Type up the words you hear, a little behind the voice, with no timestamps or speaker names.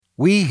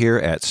We here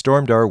at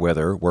Stormdar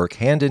Weather work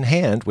hand in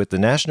hand with the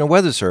National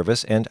Weather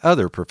Service and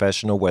other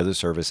professional weather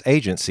service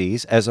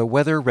agencies as a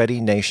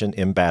weather-ready nation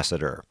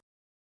ambassador.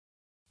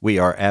 We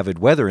are avid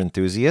weather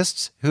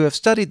enthusiasts who have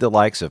studied the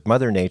likes of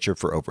Mother Nature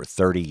for over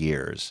 30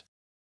 years.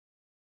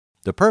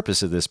 The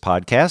purpose of this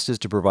podcast is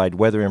to provide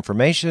weather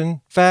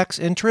information, facts,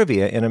 and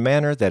trivia in a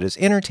manner that is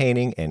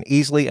entertaining and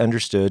easily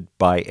understood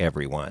by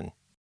everyone.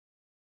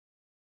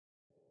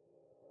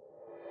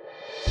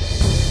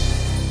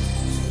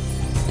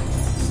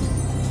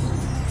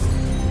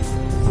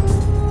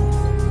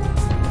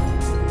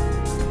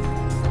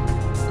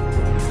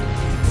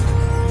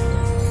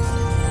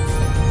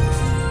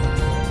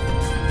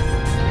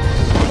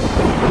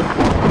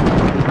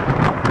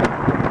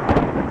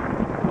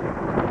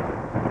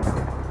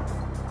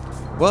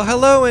 Well,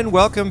 hello and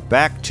welcome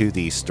back to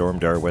the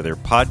Stormdar Weather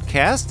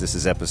Podcast. This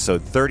is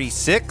episode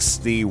 36,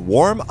 the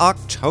Warm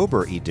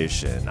October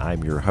edition.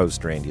 I'm your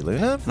host, Randy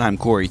Luna. And I'm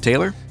Corey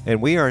Taylor.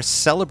 And we are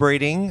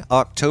celebrating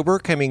October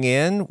coming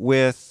in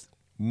with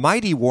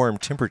mighty warm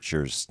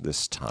temperatures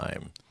this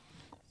time.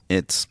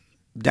 It's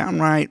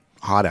downright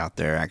hot out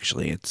there,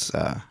 actually.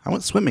 I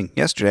went swimming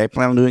yesterday. I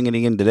plan on doing it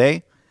again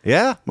today.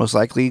 Yeah. Most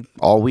likely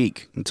all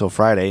week until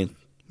Friday.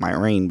 Might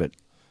rain, but...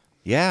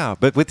 Yeah,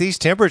 but with these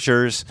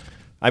temperatures...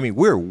 I mean,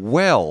 we're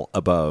well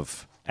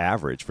above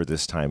average for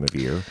this time of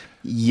year.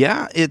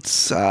 Yeah,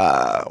 it's...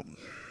 I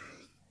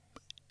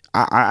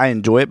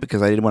enjoy it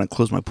because I didn't want to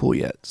close my pool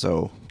yet,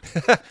 so...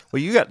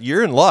 Well,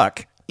 you're in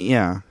luck.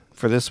 Yeah,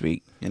 for this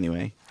week,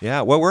 anyway.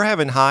 Yeah, well, we're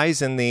having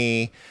highs in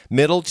the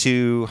middle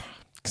to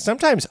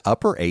sometimes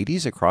upper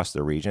 80s across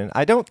the region.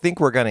 I don't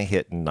think we're going to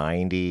hit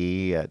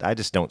 90. I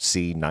just don't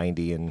see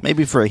 90.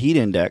 Maybe for a heat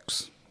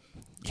index.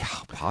 Yeah,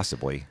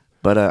 possibly.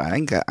 But I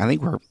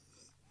think we're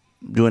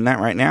doing that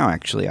right now,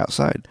 actually,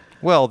 outside.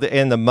 Well,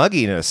 and the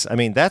mugginess, I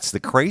mean, that's the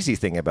crazy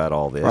thing about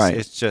all this. Right.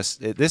 It's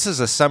just, this is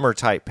a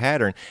summer-type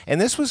pattern,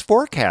 and this was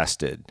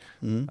forecasted.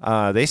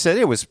 Mm-hmm. They said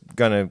it was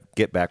going to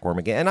get back warm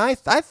again, and I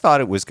thought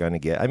it was going to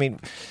get, I mean,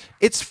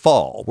 it's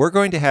fall. We're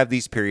going to have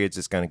these periods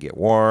it's going to get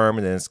warm,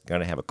 and then it's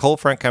going to have a cold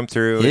front come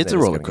through. It's a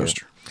roller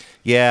coaster.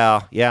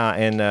 Yeah,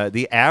 and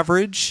the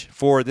average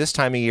for this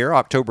time of year,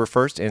 October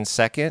 1st and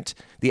 2nd,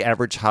 the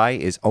average high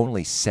is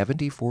only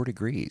 74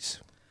 degrees.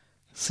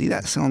 See,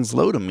 that sounds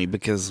low to me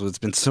because it's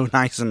been so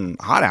nice and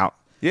hot out.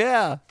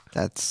 Yeah.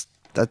 That's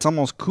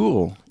almost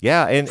cool.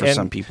 Yeah, and for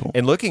some people.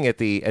 And looking at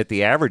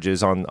the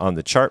averages on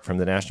the chart from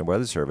the National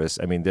Weather Service,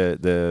 I mean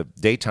the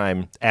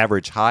daytime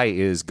average high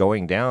is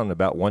going down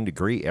about 1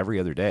 degree every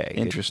other day.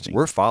 Interesting.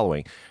 We're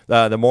following.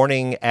 The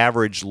morning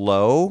average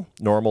low,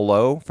 normal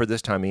low for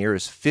this time of year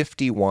is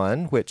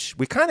 51, which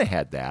we kind of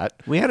had that.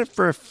 We had it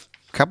for a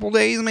couple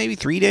days, maybe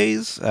 3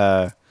 days.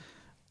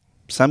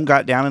 Some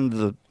got down into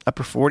the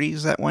upper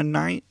 40s that one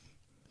night.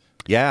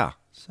 Yeah.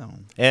 So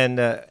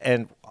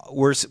and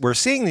we're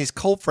seeing these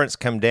cold fronts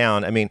come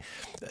down. I mean,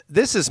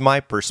 this is my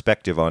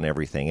perspective on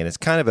everything, and it's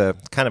kind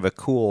of a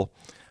cool,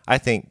 I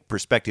think,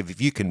 perspective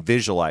if you can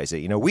visualize it.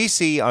 You know, we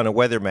see on a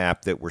weather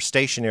map that we're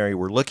stationary.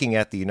 We're looking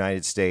at the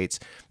United States.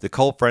 The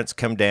cold fronts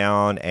come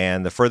down,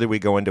 and the further we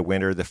go into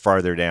winter, the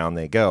farther down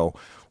they go.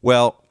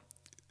 Well,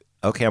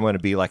 okay, I'm going to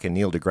be like a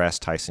Neil deGrasse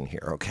Tyson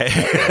here.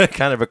 Okay,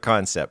 kind of a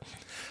concept.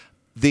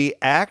 The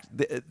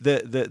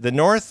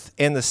north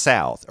and the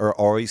south are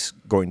always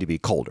going to be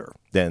colder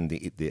than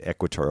the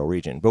equatorial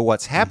region. But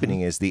what's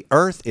happening is the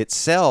Earth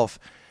itself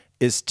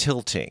is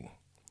tilting.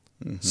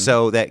 Mm-hmm.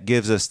 So that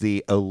gives us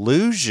the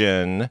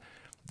illusion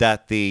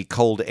that the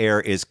cold air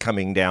is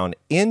coming down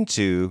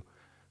into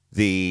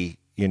the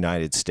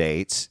United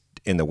States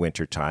in the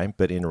wintertime.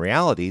 But in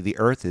reality, the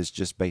Earth is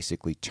just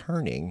basically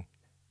turning,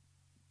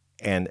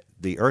 and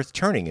the Earth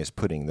turning is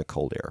putting the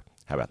cold air.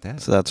 How about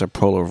that? So that's our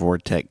polar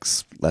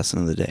vortex lesson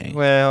of the day.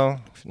 Well,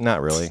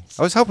 not really.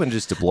 I was hoping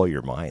just to blow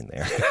your mind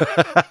there.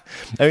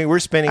 I mean, we're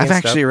spinning. I've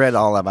actually read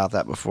all about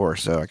that before,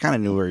 so I kind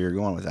of knew where you were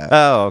going with that.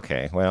 Oh,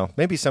 okay. Well,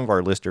 maybe some of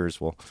our listeners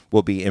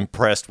will be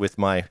impressed with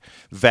my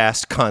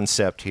vast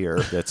concept here.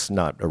 That's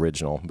not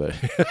original, but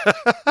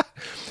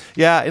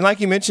yeah. And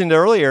like you mentioned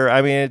earlier,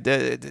 I mean,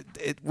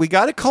 we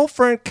got a cold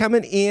front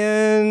coming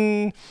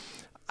in.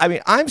 I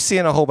mean, I'm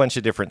seeing a whole bunch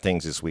of different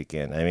things this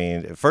weekend. I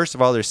mean, first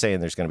of all, they're saying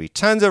there's going to be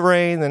tons of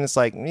rain. Then it's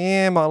like,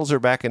 models are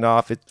backing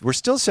off. We're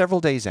still several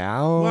days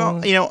out.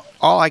 Well, you know,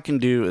 all I can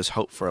do is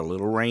hope for a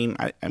little rain.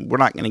 We're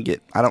not going to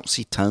get, I don't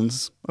see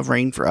tons of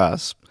rain for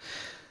us.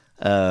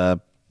 I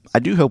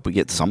do hope we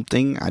get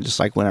something. I just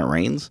like when it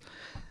rains.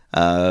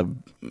 To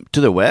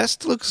the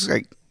west, looks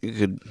like it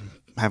could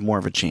have more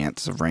of a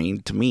chance of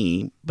rain to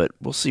me, but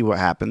we'll see what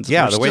happens.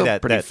 Yeah, We're the way still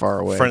that pretty far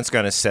away. Front's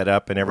going to set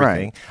up and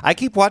everything. Right. I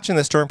keep watching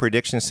the Storm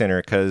Prediction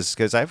Center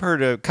because I've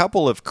heard a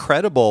couple of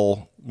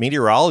credible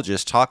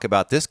meteorologists talk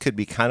about this could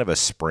be kind of a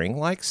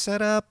spring-like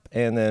setup,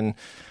 and then...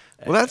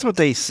 Well, that's what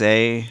they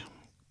say.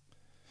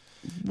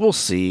 We'll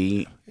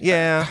see.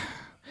 Yeah.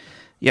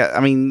 Yeah, I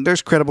mean,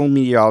 there's credible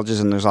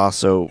meteorologists, and there's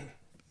also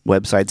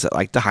websites that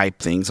like to hype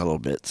things a little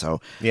bit.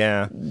 So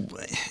yeah,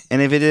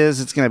 and if it is,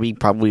 it's going to be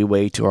probably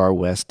way to our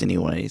west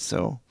anyway.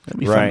 So it'll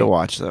be fun to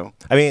watch, though.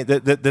 I mean,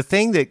 the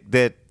thing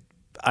that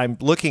I'm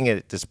looking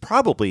at this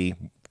probably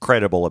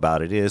credible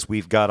about it is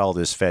we've got all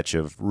this fetch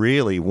of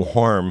really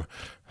warm,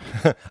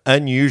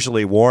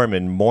 unusually warm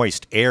and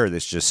moist air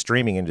that's just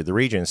streaming into the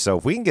region. So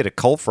if we can get a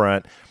cold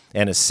front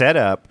and a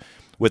setup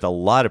with a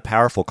lot of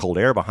powerful cold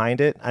air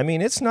behind it, I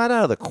mean, it's not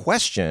out of the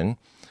question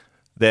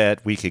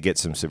that we could get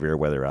some severe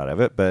weather out of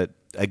it. But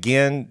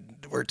again,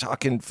 we're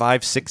talking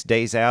 5-6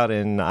 days out,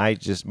 and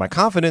my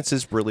confidence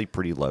is really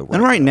pretty low.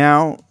 And right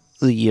now,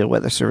 the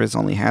Weather Service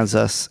only has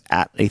us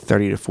at a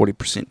 30 to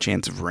 40%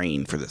 chance of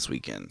rain for this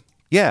weekend.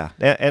 Yeah,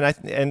 and I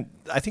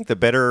think the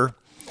better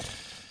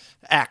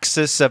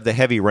axis of the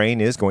heavy rain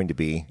is going to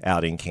be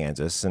out in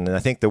Kansas, and I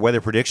think the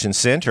Weather Prediction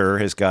Center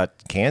has got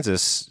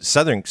Kansas,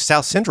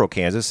 south central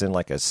Kansas, in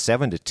like a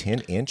 7 to 10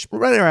 inch,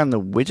 right around the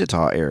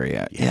Wichita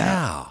area.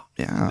 Yeah,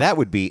 that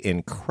would be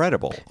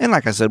incredible. And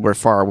like I said, we're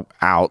far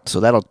out, so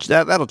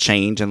that'll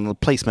change, and the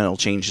placement will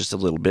change just a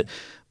little bit.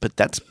 But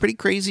that's pretty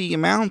crazy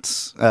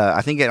amounts.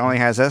 I think it only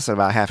has us at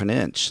about half an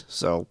inch.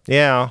 So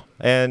yeah,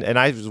 and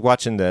I was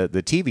watching the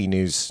TV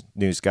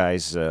news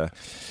guys.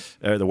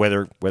 Or the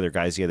weather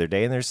guys the other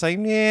day, and they're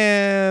saying,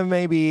 yeah,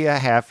 maybe a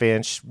half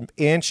inch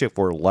if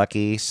we're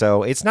lucky.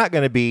 So it's not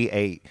going to be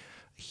a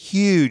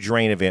huge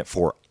rain event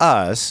for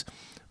us,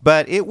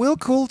 but it will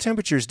cool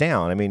temperatures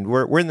down. I mean,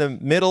 we're in the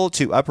middle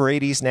to upper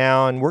 80s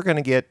now, and we're going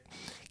to get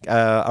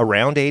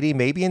around 80,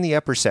 maybe in the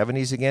upper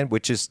 70s again,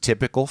 which is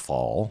typical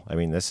fall. I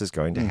mean, this is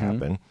going to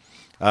happen.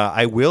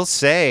 I will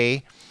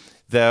say,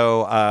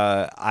 though,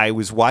 I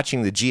was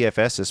watching the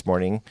GFS this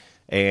morning,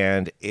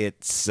 and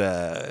it's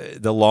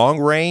the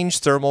long-range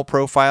thermal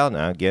profile.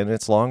 Now, again,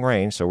 it's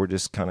long-range, so we're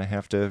just kind of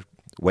have to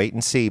wait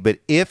and see. But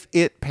if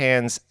it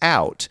pans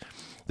out,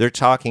 they're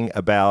talking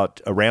about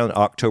around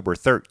October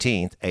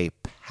 13th, a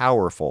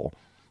powerful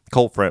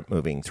cold front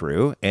moving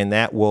through, and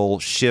that will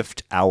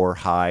shift our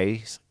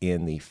highs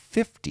in the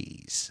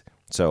 50s.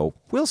 So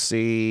we'll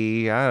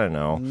see. I don't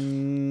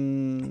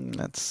know.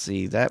 Let's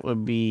see. That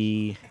would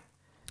be...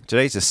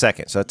 Today's the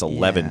 2nd, so that's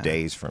 11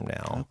 days from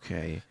now.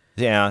 Okay.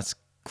 Yeah, it's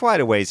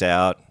quite a ways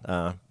out.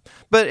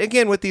 But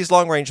again, with these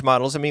long-range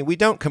models, I mean, we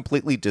don't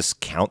completely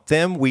discount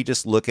them. We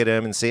just look at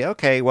them and say,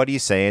 okay, what are you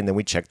saying? Then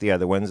we check the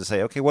other ones and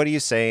say, okay, what are you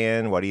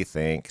saying? What do you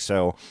think?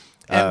 So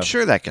I'm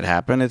sure that could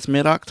happen. It's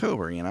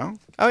mid-October, you know?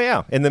 Oh,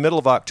 yeah, in the middle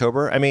of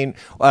October. I mean,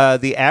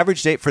 the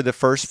average date for the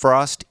first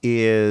frost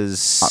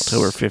is...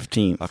 October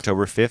 15th.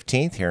 October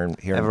 15th here in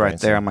I have it right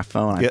there on my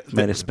phone. I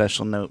made a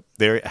special note.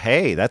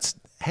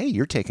 Hey,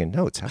 you're taking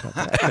notes. How about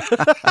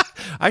that?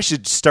 I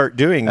should start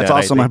doing that. That's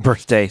also my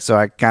birthday, so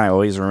I kind of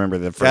always remember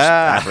the first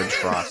average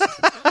frost.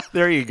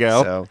 There you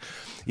go. So.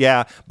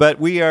 Yeah, but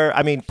we are,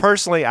 I mean,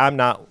 personally, I'm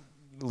not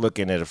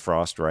looking at a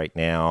frost right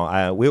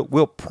now.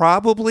 We'll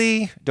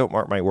probably, don't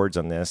mark my words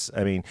on this.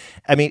 I mean,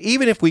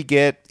 even if the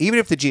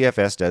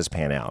GFS does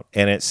pan out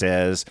and it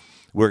says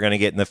we're going to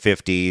get in the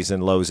 50s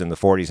and lows in the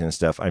 40s and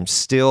stuff, I'm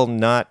still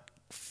not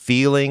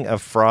feeling a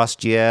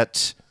frost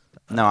yet.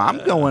 No,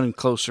 I'm going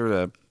closer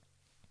to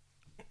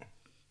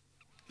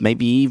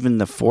maybe even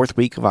the 4th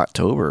week of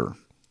October,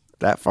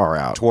 that far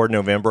out. Toward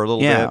November a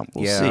little bit? Yeah,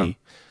 we'll see.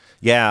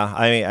 Yeah,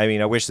 I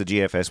mean, I wish the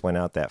GFS went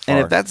out that far.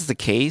 And if that's the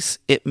case,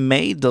 it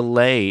may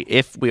delay,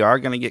 if we are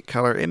going to get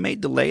color, it may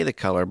delay the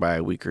color by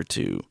a week or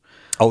two.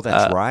 Oh,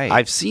 that's right.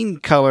 I've seen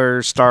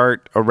color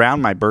start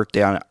around my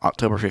birthday on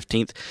October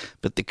 15th,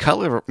 but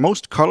the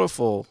most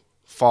colorful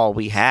fall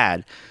we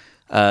had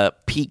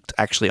peaked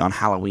actually on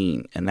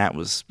Halloween, and that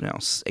was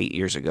 8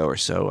 years ago or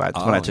so.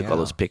 That's when I took all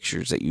those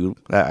pictures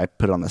that I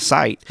put on the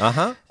site.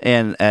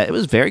 And it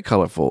was very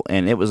colorful,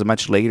 and it was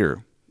much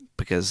later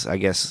because I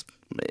guess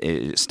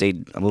it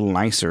stayed a little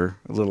nicer,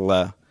 a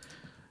little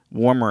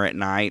warmer at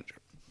night.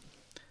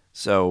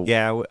 So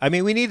yeah, I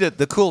mean, we need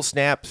the cool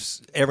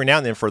snaps every now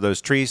and then for those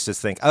trees to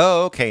think,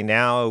 oh, okay,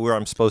 now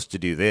I'm supposed to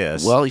do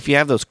this. Well, if you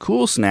have those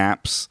cool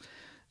snaps,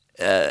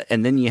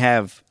 and then you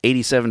have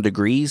 87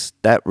 degrees,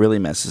 that really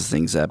messes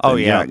things up. Oh,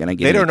 yeah. You're not gonna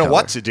get they don't know color.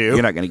 what to do.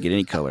 You're not going to get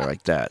any color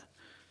like that.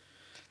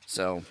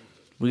 So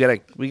we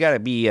gotta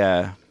be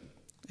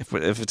if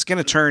it's going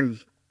to turn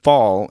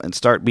fall and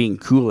start being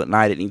cool at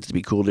night, it needs to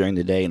be cool during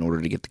the day in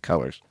order to get the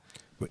colors.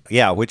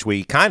 Yeah, which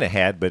we kind of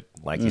had, but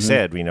like you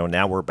said,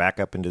 now we're back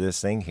up into this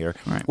thing here.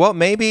 Right. Well,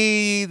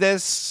 maybe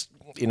this,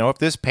 if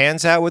this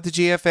pans out with the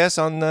GFS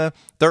on the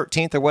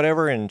 13th or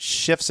whatever and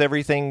shifts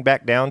everything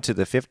back down to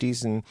the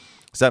 50s and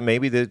stuff,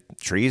 maybe the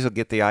trees will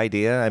get the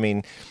idea. I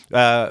mean,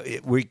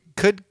 we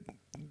could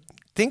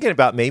thinking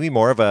about maybe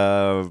more of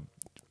a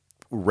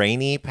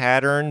rainy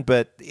pattern,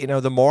 but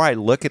the more I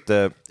look at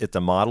the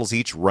models,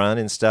 each run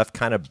and stuff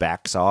kind of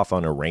backs off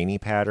on a rainy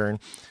pattern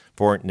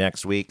for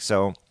next week.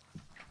 So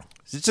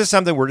it's just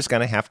something we're just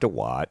going to have to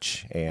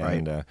watch.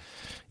 And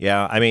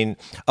yeah, I mean,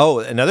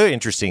 another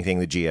interesting thing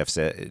the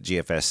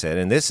GFS said,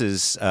 and this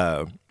is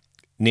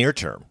near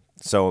term,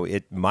 so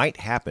it might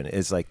happen,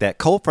 is like that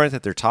cold front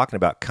that they're talking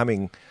about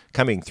coming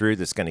through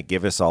that's going to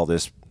give us all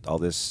this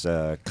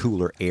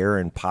cooler air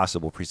and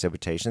possible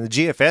precipitation. The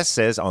GFS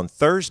says on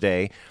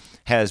Thursday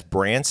has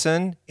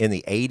Branson in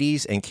the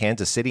 80s and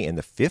Kansas City in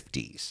the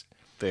 50s.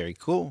 Very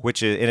cool. And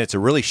it's a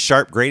really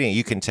sharp gradient.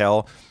 You can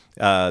tell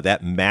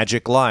that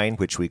magic line,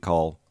 which we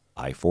call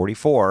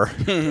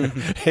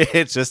I-44.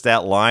 It's just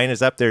that line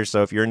is up there.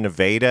 So if you're in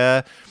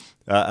Nevada,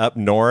 up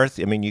north,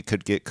 I mean, you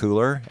could get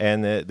cooler.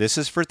 And this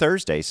is for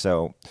Thursday.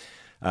 So,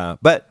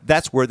 but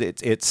that's where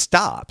it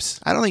stops.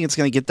 I don't think it's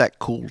going to get that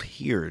cold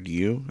here, do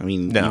you? I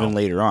mean, No. even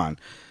later on.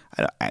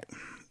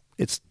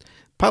 It's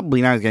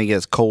probably not going to get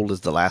as cold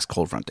as the last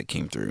cold front that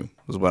came through,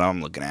 is what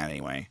I'm looking at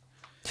anyway.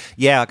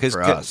 Yeah,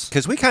 For us.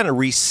 because we kind of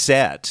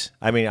reset.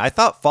 I mean, I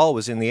thought fall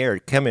was in the air,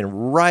 coming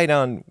right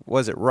on.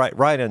 Was it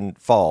right on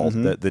fall,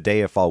 the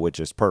day of fall, which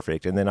is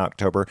perfect, and then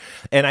October.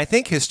 And I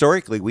think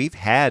historically we've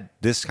had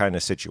this kind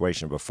of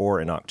situation before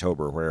in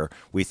October, where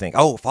we think,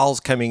 oh, fall's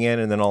coming in,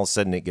 and then all of a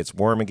sudden it gets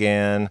warm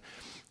again.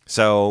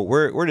 So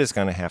we're just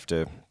gonna have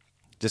to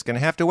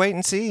wait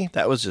and see.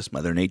 That was just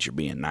Mother Nature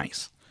being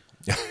nice.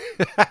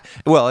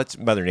 Well, it's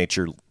Mother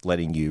Nature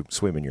letting you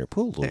swim in your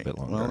pool a little bit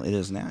longer. Well, it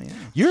is now, yeah.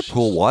 Your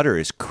pool water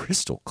is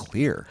crystal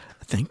clear.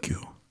 Thank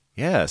you.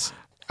 Yes.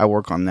 I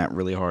work on that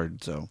really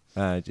hard, so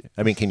I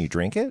mean, can you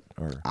drink it?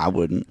 Or I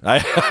wouldn't.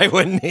 I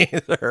wouldn't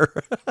either.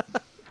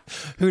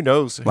 Who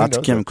knows? Who Lots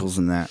of knows? chemicals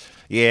in that.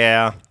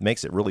 Yeah,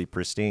 makes it really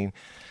pristine.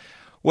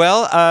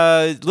 Well,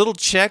 little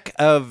check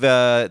of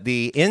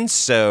the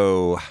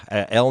INSO,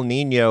 El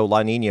Nino,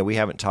 La Nina. We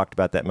haven't talked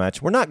about that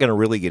much. We're not going to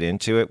really get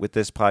into it with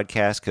this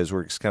podcast because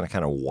we're just going to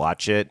kind of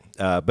watch it.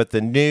 But the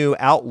new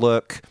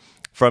outlook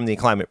from the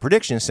Climate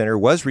Prediction Center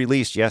was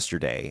released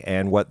yesterday.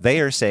 And what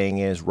they are saying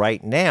is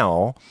right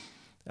now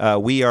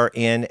we are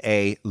in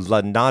a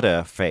La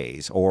Nada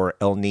phase, or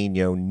El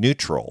Nino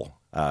neutral.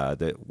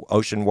 The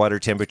ocean water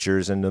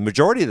temperatures in the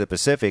majority of the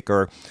Pacific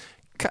are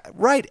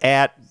right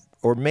at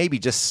or maybe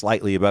just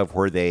slightly above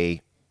where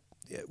they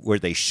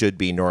should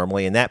be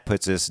normally, and that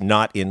puts us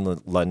not in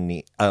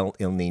El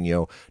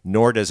Nino,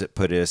 nor does it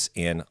put us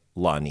in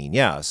La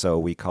Nina. So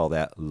we call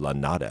that La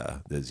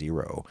Nada, the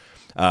zero.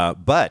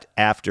 But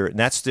after, and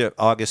that's the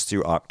August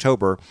through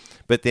October,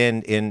 but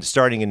then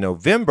starting in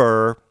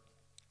November,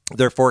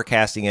 they're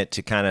forecasting it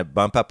to kind of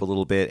bump up a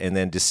little bit, and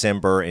then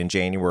December and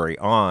January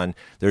on,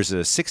 there's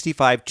a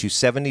 65 to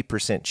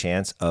 70%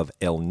 chance of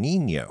El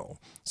Nino.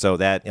 So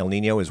that El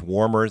Nino is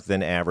warmer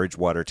than average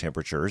water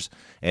temperatures,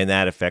 and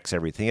that affects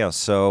everything else.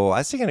 So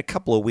I think in a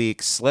couple of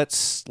weeks,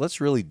 let's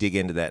really dig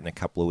into that in a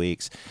couple of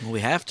weeks. Well, we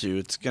have to.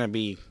 It's going to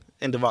be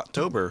end of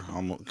October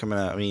coming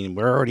up. I mean,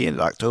 we're already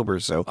into October,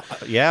 so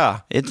Yeah.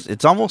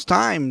 it's almost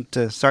time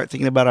to start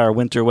thinking about our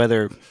winter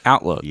weather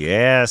outlook.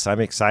 Yes, I'm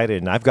excited,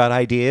 and I've got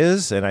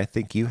ideas, and I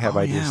think you have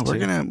ideas Yeah,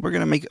 too. we're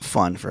gonna make it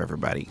fun for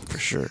everybody for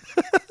sure.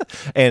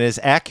 And as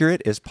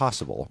accurate as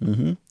possible.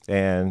 Mm-hmm.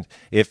 And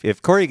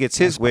if Corey gets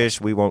his wish,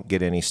 we won't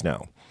get any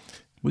snow.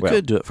 We Well-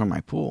 could do it from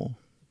my pool.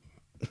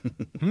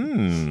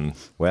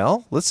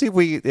 Well, let's see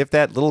if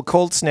that little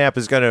cold snap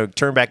is going to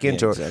turn back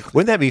into. exactly.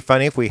 Wouldn't that be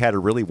funny if we had a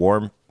really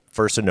warm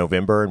 1st of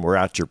November and we're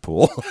out your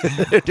pool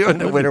doing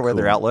the winter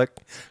weather outlook?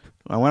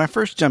 Well, when I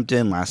first jumped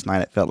in last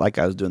night, it felt like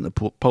I was doing the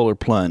polar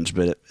plunge,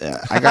 but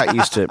I got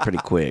used to it pretty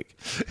quick.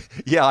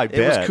 Yeah, I It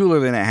bet. was cooler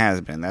than it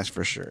has been, that's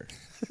for sure.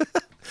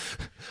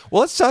 Well,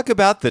 let's talk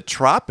about the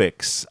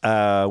tropics.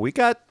 We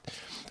got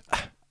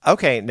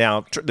okay.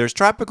 Now there's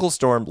Tropical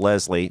Storm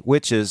Leslie,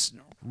 which is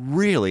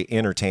really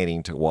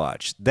entertaining to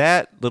watch.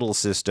 That little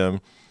system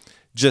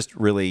just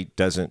really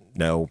doesn't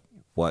know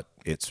what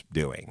it's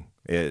doing.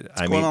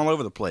 I Going all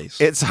over the place.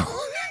 It's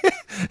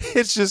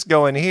it's just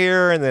going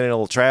here, and then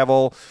it'll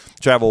travel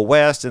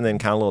west, and then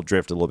kind of little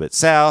drift a little bit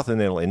south, and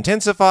then it'll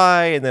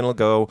intensify, and then it'll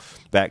go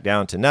back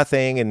down to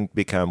nothing and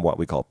become what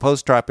we call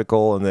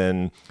post-tropical, and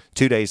then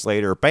 2 days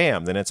later,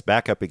 bam, then it's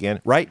back up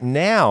again. Right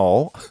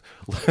now,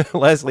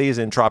 Leslie is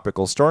in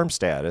tropical storm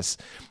status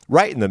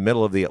right in the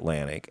middle of the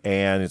Atlantic,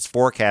 and it's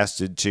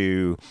forecasted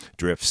to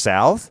drift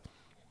south,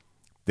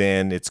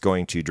 then it's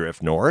going to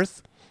drift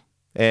north,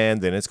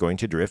 and then it's going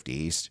to drift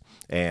east.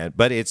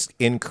 But it's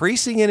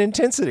increasing in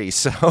intensity,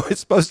 so it's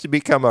supposed to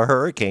become a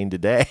hurricane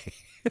today.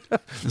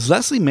 Is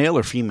Leslie male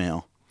or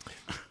female?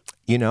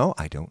 I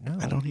don't know.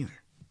 I don't either.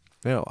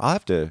 I'll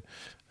have to.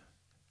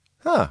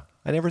 I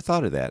never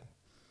thought of that.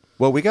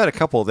 Well, we got a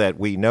couple that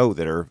we know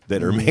that are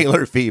male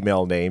or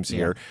female names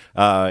here.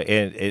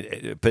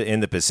 In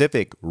the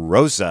Pacific,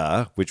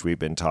 Rosa, which we've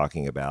been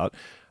talking about,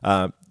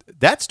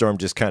 that storm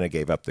just kind of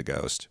gave up the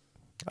ghost.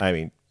 I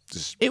mean,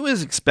 It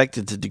was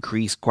expected to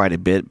decrease quite a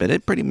bit, but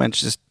it pretty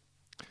much just,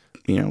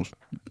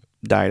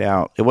 died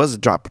out. It was a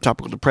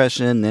tropical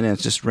depression, then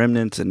it's just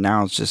remnants, and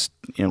now it's just,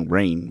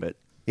 rain. But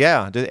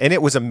yeah, and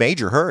it was a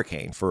major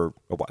hurricane for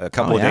a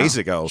couple of days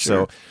ago.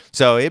 Sure.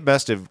 So it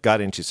must have got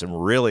into some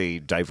really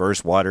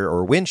diverse water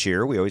or wind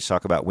shear. We always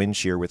talk about wind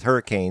shear with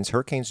hurricanes.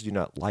 Hurricanes do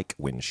not like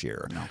wind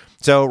shear. No.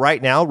 So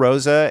right now,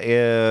 Rosa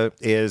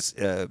is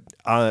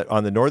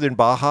on the northern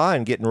Baja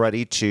and getting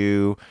ready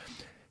to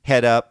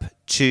head up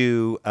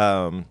to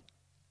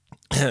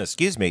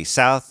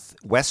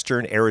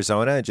southwestern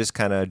Arizona and just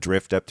kind of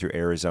drift up through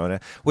Arizona,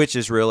 which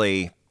is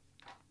really,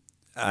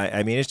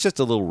 I mean, it's just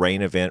a little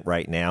rain event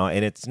right now,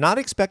 and it's not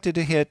expected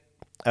to hit,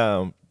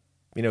 go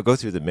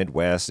through the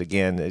Midwest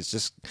again. It's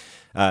just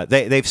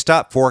they've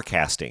stopped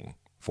forecasting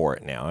for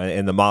it now,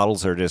 and the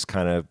models are just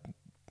kind of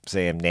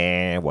saying,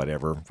 nah,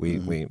 whatever.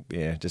 We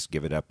just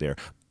give it up there.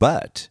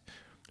 But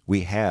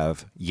we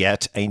have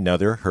yet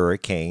another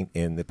hurricane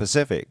in the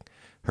Pacific,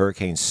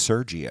 Hurricane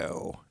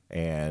Sergio,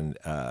 and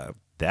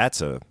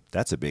that's a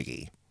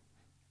biggie.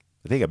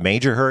 I think a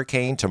major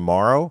hurricane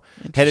tomorrow,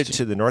 headed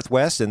to the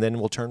northwest, and then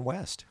we'll turn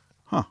west.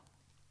 Huh.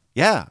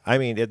 Yeah, I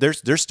mean,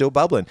 they're still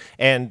bubbling,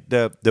 and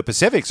the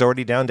Pacific's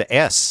already down to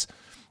S.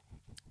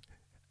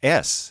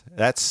 That's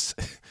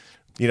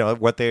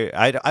what they.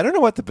 I don't know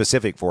what the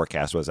Pacific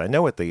forecast was. I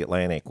know what the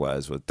Atlantic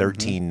was with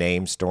 13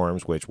 named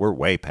storms, which we're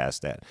way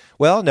past that.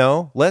 Well,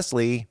 no,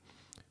 Leslie,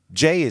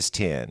 J is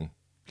 10.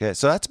 Okay,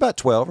 so that's about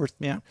 12 or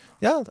yeah,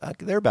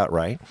 they're about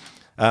right.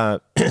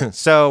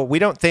 So we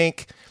don't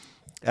think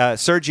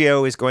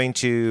Sergio is going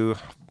to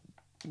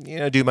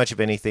do much of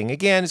anything.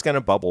 Again, it's going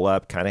to bubble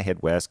up, kind of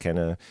head west, kind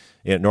of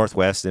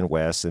northwest and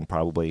west, and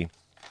probably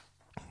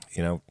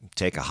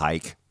take a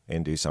hike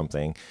and do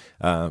something.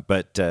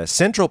 But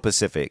Central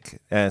Pacific,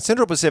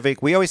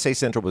 we always say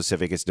Central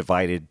Pacific is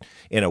divided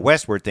in a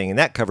westward thing, and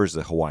that covers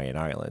the Hawaiian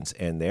Islands.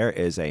 And there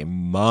is a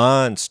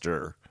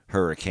monster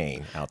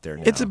hurricane out there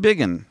now. It's a big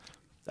one.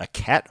 A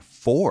Cat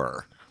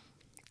 4.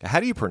 How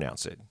do you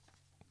pronounce it?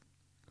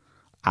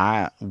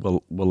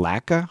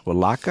 Wallaka?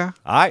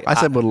 I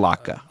said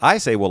Wallaka. I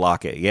say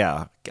Wallaka,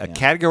 yeah. A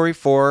Category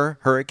 4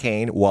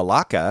 hurricane,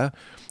 Wallaka,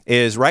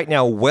 is right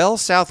now well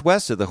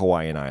southwest of the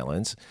Hawaiian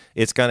Islands.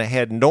 It's going to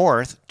head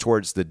north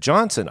towards the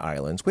Johnson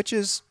Islands, which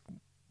is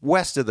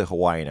west of the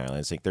Hawaiian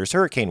Islands. I think there's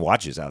hurricane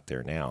watches out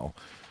there now.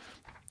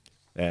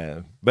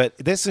 But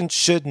this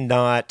should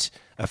not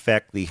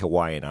affect the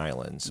Hawaiian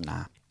Islands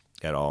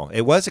at all.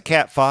 It was a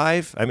Cat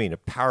 5. I mean, a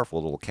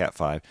powerful little Cat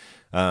 5.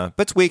 But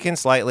it's weakened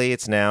slightly.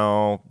 It's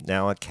now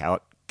a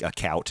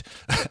couch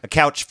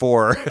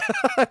 4,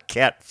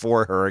 Cat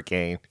 4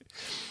 hurricane,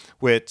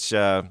 which,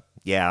 I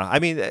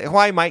mean,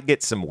 Hawaii might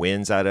get some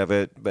winds out of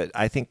it, but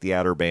I think the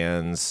outer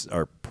bands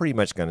are pretty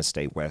much going to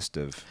stay west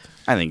of.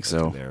 I think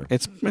so. There.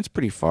 It's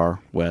pretty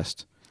far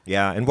west.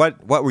 Yeah, and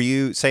what were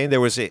you saying?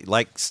 There was a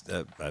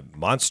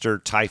monster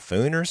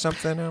typhoon or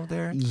something out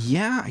there?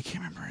 Yeah, I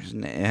can't remember his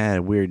name. It had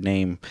a weird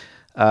name,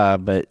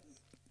 but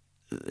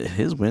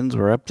his winds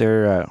were up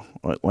there,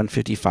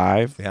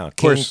 155. Yeah,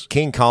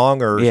 King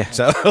Kong or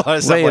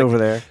something way over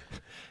there.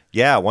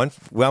 Yeah,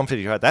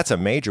 155. That's a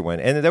major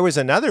one. And there was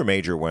another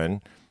major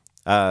one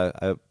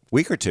a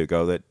week or two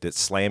ago that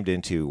slammed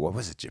into, what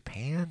was it,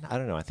 Japan? I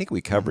don't know. I think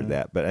we covered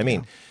that. But, I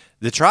mean,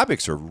 the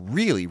tropics are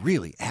really,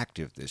 really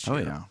active this year. Oh,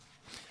 yeah.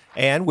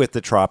 And with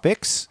the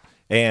tropics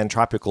and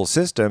tropical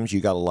systems,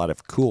 you got a lot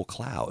of cool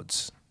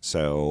clouds.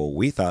 So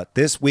we thought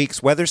this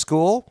week's weather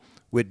school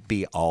would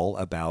be all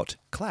about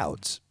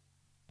clouds.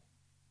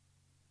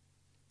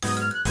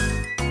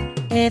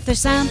 If there's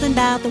something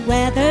about the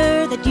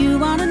weather that you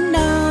want to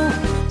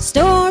know,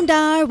 stormed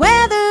our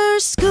weather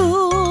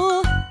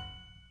school.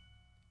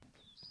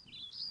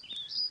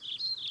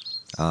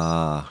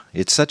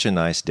 It's such a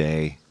nice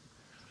day.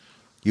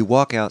 You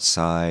walk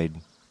outside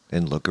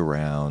and look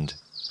around.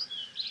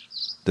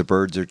 The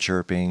birds are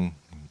chirping.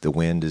 The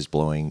wind is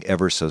blowing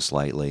ever so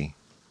slightly.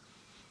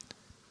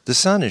 The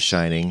sun is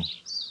shining,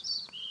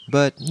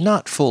 but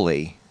not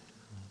fully.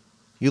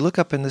 You look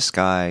up in the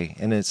sky,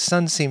 and the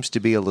sun seems to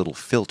be a little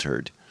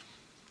filtered,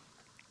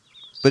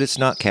 but it's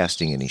not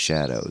casting any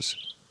shadows.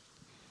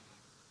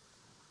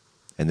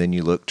 And then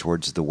you look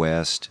towards the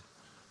west,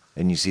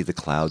 and you see the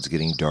clouds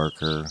getting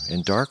darker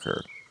and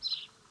darker.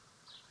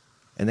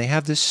 And they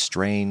have this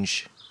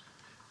strange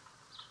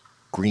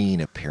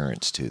green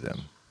appearance to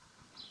them.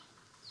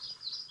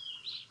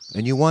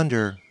 And you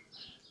wonder,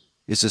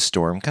 is a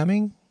storm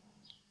coming?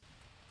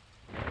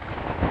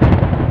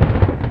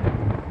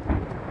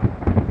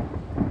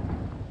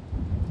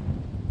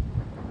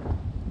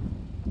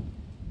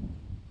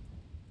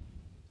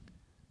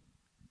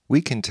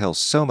 We can tell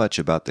so much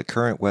about the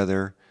current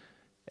weather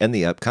and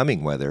the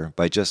upcoming weather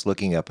by just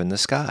looking up in the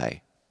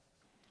sky.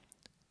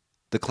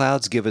 The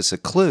clouds give us a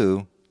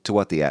clue to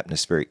what the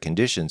atmospheric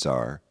conditions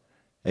are,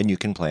 and you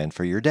can plan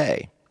for your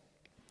day.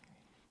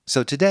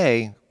 So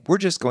today, we're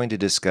just going to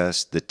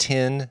discuss the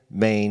 10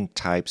 main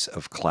types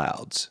of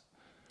clouds.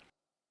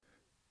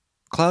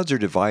 Clouds are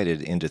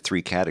divided into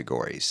 3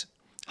 categories: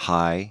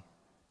 high,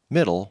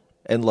 middle,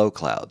 and low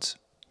clouds.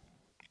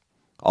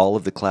 All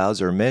of the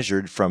clouds are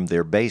measured from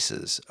their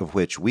bases, of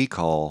which we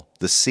call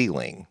the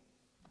ceiling.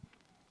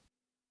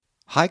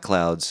 High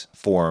clouds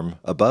form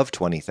above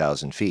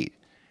 20,000 feet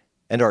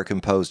and are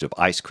composed of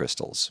ice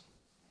crystals.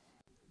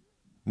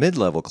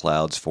 Mid-level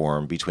clouds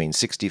form between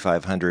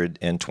 6,500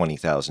 and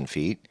 20,000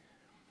 feet,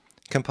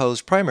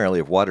 composed primarily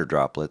of water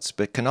droplets,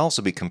 but can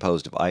also be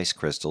composed of ice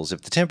crystals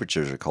if the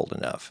temperatures are cold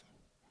enough.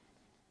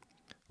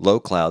 Low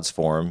clouds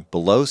form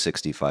below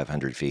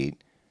 6,500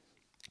 feet,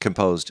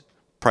 composed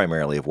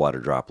primarily of water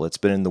droplets,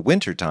 but in the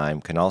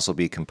wintertime can also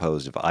be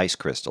composed of ice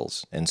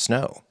crystals and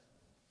snow.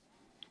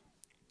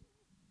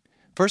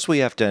 First, we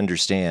have to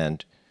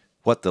understand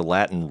what the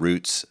Latin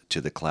roots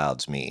to the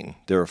clouds mean.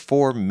 There are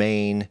 4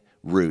 main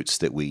roots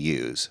that we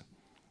use,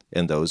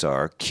 and those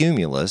are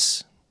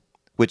cumulus,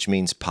 which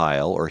means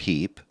pile or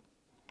heap,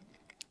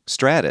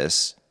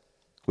 stratus,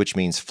 which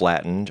means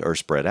flattened or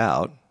spread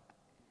out,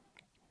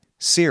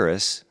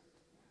 cirrus,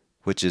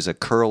 which is a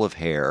curl of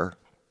hair,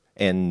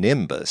 and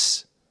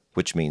nimbus,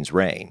 which means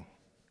rain.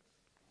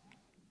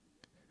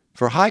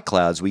 For high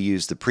clouds, we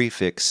use the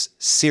prefix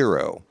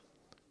cirro,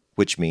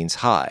 which means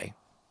high.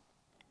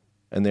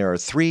 And there are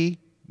three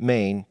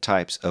main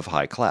types of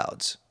high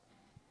clouds.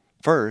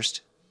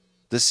 First,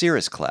 the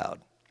cirrus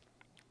cloud.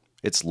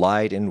 It's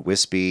light and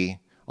wispy,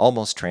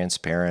 almost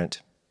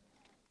transparent,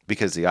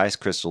 because the ice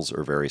crystals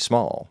are very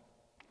small.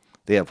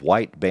 They have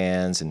white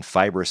bands and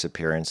fibrous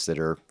appearance that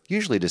are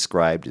usually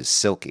described as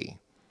silky.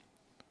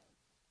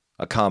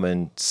 A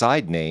common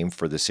side name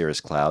for the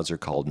cirrus clouds are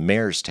called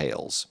mare's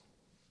tails.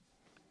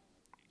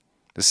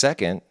 The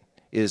second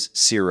is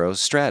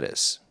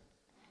cirrostratus.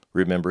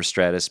 Remember,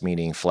 stratus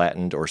meaning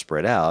flattened or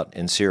spread out,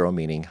 and cirro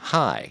meaning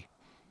high.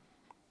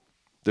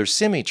 They're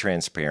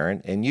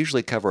semi-transparent and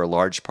usually cover a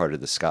large part of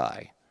the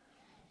sky.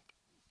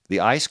 The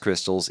ice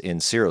crystals in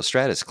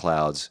cirrostratus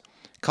clouds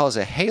cause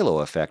a halo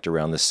effect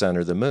around the sun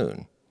or the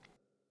moon.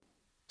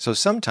 So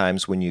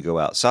sometimes when you go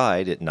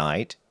outside at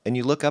night and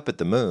you look up at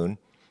the moon,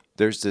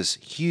 there's this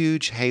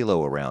huge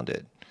halo around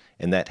it,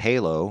 and that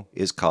halo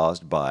is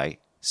caused by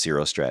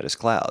cirrostratus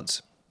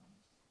clouds.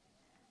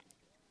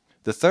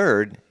 The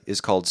third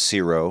is called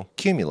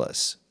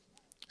cirrocumulus.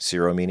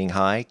 Cirro meaning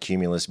high,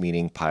 cumulus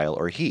meaning pile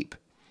or heap.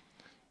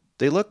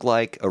 They look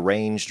like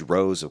arranged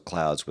rows of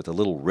clouds with a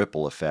little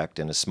ripple effect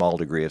and a small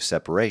degree of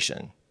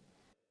separation.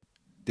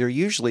 They're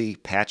usually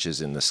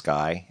patches in the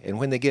sky, and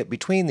when they get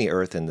between the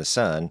Earth and the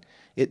sun,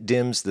 it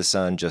dims the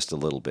sun just a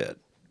little bit.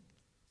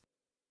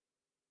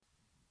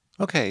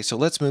 Okay, so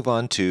let's move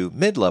on to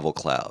mid-level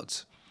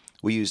clouds.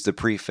 We use the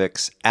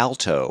prefix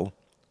alto,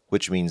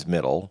 which means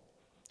middle,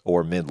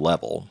 or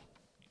mid-level.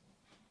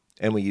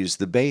 And we use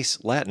the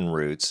base Latin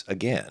roots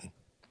again.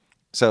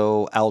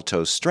 So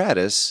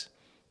altostratus,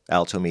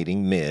 alto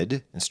meaning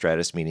mid, and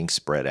stratus meaning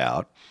spread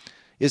out,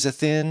 is a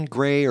thin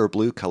gray or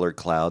blue colored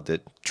cloud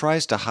that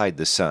tries to hide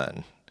the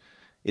sun.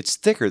 It's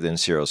thicker than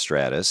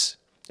cirrostratus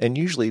and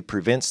usually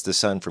prevents the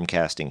sun from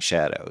casting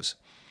shadows.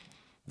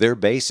 Their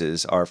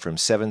bases are from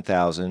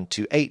 7,000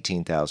 to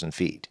 18,000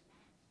 feet.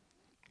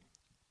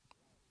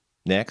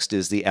 Next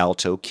is the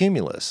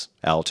altocumulus,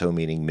 alto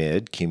meaning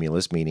mid,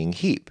 cumulus meaning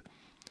heap.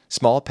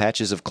 Small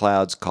patches of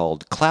clouds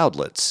called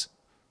cloudlets,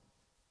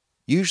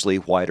 usually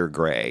white or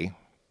gray,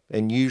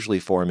 and usually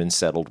form in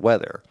settled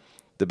weather.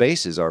 The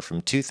bases are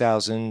from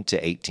 2,000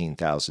 to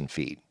 18,000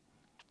 feet.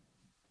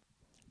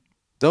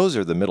 Those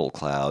are the middle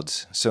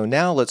clouds, so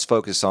now let's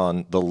focus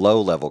on the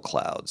low-level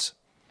clouds.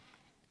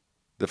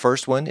 The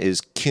first one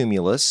is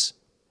cumulus.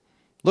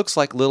 Looks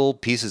like little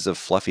pieces of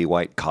fluffy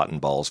white cotton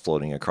balls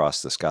floating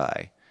across the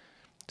sky.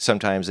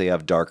 Sometimes they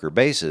have darker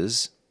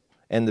bases,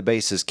 and the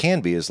bases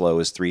can be as low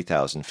as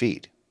 3,000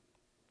 feet.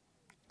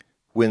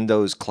 When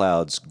those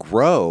clouds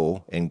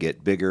grow and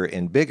get bigger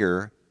and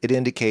bigger, it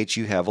indicates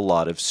you have a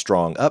lot of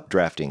strong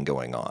updrafting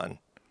going on.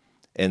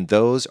 And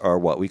those are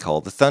what we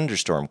call the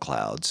thunderstorm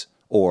clouds,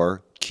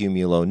 or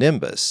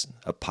cumulonimbus,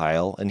 a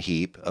pile and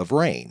heap of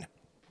rain.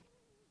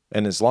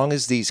 And as long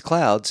as these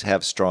clouds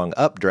have strong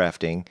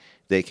updrafting,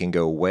 they can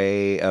go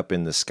way up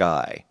in the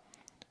sky.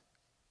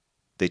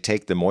 They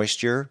take the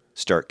moisture,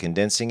 start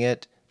condensing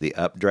it, the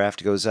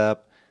updraft goes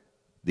up,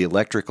 the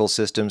electrical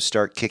systems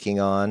start kicking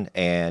on,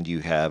 and you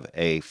have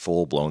a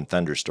full-blown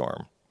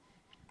thunderstorm.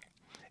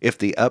 If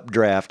the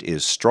updraft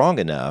is strong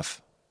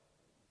enough,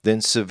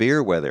 then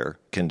severe weather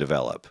can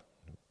develop.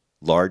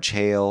 Large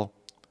hail,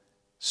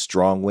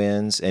 strong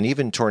winds, and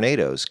even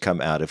tornadoes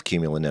come out of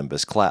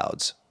cumulonimbus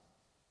clouds.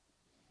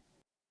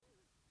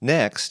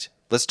 Next,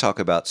 let's talk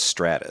about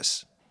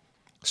stratus.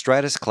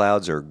 Stratus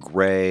clouds are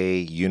gray,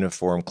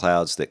 uniform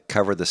clouds that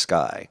cover the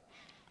sky.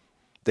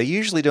 They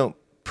usually don't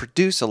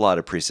produce a lot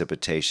of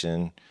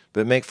precipitation,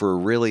 but make for a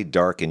really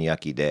dark and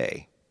yucky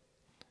day.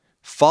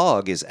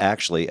 Fog is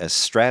actually a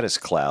stratus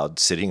cloud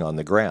sitting on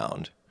the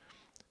ground.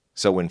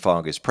 So when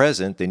fog is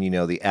present, then you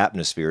know the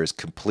atmosphere is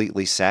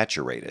completely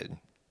saturated.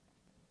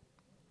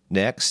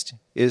 Next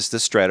is the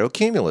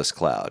stratocumulus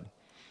cloud.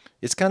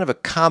 It's kind of a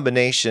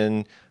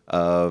combination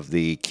of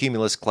the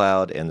cumulus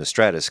cloud and the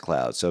stratus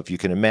cloud. So if you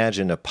can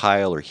imagine a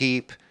pile or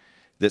heap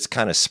that's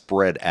kind of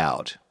spread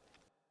out.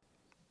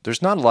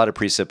 There's not a lot of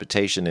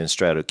precipitation in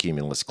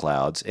stratocumulus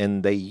clouds,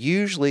 and they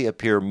usually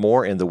appear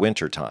more in the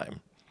wintertime.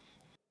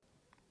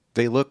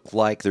 They look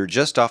like they're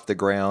just off the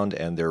ground,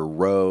 and they're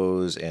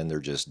rows, and they're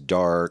just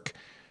dark,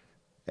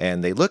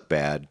 and they look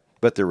bad,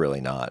 but they're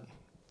really not.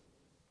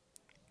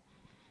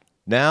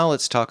 Now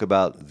let's talk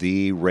about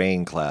the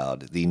rain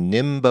cloud, the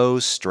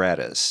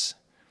nimbostratus.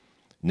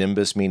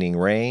 Nimbus meaning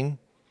rain,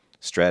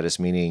 stratus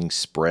meaning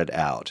spread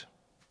out.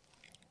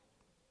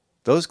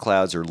 Those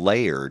clouds are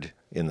layered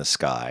in the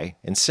sky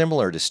and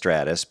similar to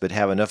stratus, but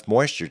have enough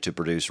moisture to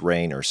produce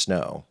rain or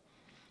snow.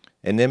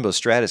 And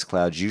nimbostratus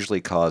clouds usually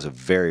cause a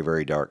very,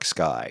 very dark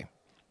sky.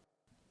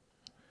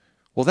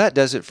 Well, that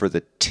does it for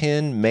the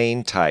 10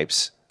 main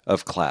types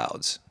of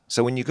clouds.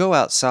 So when you go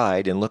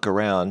outside and look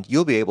around,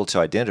 you'll be able to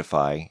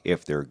identify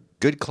if they're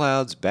good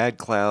clouds, bad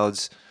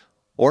clouds,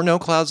 or no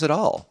clouds at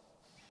all.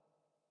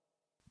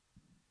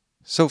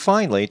 So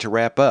finally, to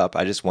wrap up,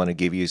 I just want to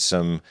give you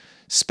some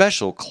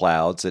special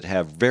clouds that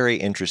have very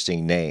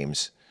interesting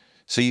names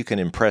so you can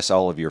impress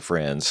all of your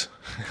friends.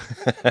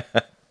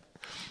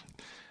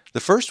 The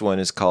first one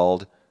is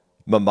called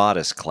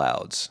mammatus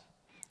clouds.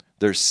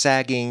 They're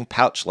sagging,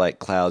 pouch-like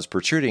clouds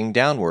protruding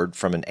downward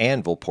from an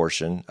anvil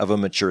portion of a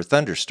mature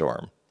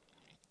thunderstorm.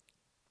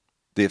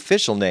 The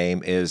official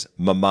name is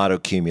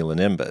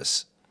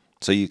mammatocumulonimbus,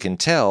 so you can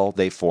tell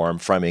they form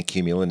from a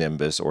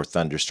cumulonimbus or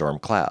thunderstorm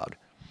cloud.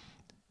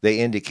 They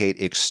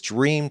indicate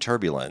extreme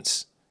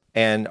turbulence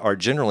and are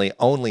generally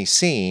only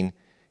seen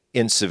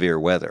in severe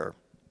weather.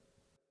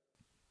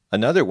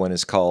 Another one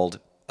is called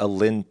a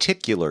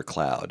lenticular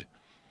cloud.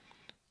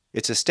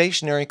 It's a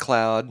stationary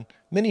cloud.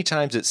 Many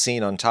times it's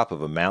seen on top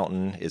of a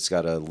mountain. It's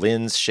got a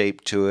lens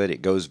shape to it.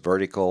 It goes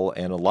vertical,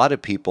 and a lot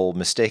of people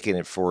mistaken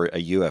it for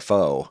a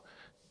UFO.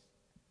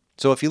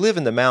 So if you live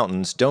in the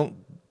mountains,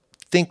 don't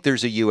think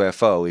there's a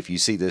UFO if you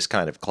see this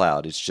kind of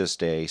cloud. It's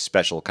just a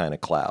special kind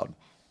of cloud.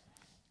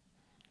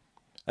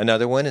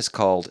 Another one is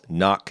called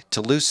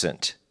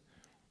noctilucent.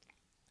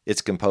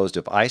 It's composed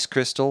of ice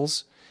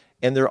crystals,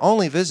 and they're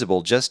only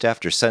visible just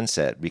after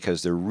sunset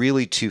because they're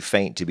really too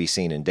faint to be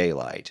seen in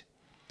daylight.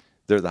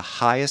 They're the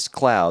highest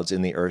clouds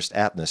in the Earth's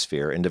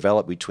atmosphere and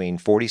develop between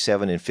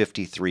 47 and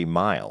 53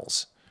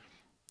 miles.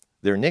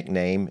 Their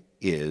nickname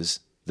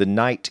is the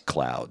night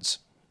clouds.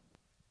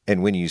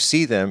 And when you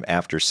see them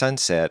after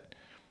sunset,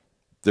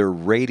 they're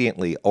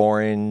radiantly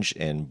orange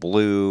and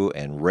blue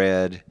and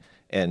red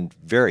and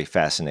very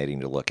fascinating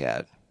to look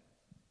at.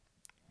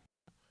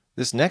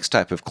 This next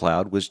type of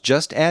cloud was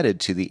just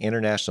added to the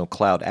International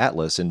Cloud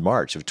Atlas in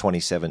March of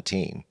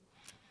 2017,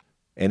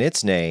 and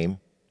its name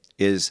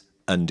is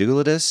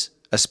Undulatus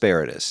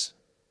asperatus.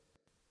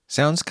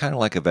 Sounds kind of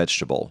like a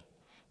vegetable,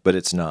 but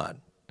it's not.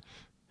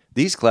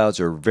 These clouds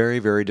are very,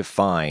 very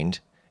defined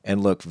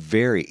and look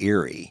very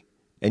eerie,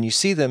 and you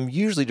see them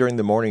usually during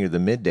the morning or the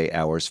midday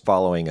hours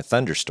following a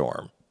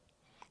thunderstorm.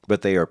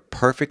 But they are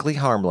perfectly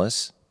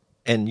harmless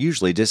and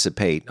usually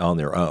dissipate on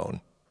their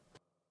own.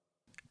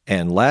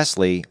 And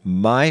lastly,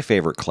 my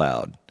favorite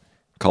cloud,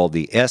 called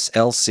the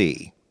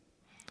SLC.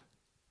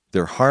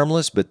 They're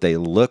harmless, but they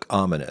look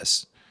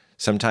ominous.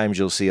 Sometimes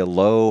you'll see a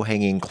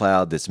low-hanging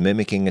cloud that's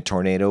mimicking a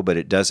tornado, but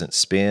it doesn't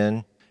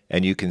spin,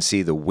 and you can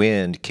see the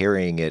wind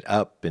carrying it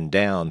up and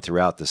down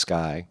throughout the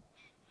sky.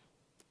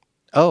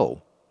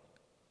 Oh,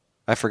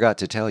 I forgot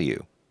to tell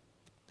you.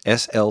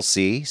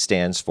 SLC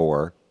stands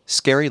for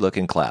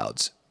Scary-Looking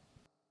Clouds.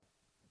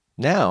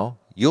 Now,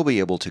 you'll be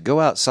able to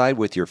go outside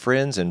with your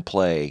friends and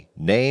play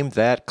Name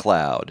That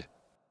Cloud.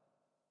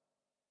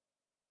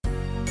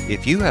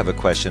 If you have a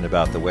question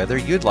about the weather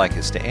you'd like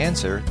us to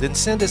answer, then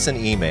send us an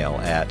email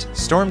at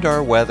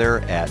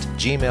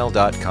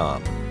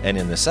stormdarweather@gmail.com, and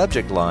in the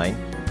subject line,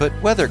 put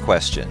weather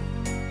question.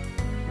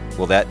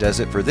 Well, that does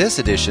it for this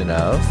edition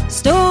of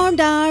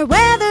Stormdar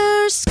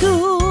Weather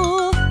School.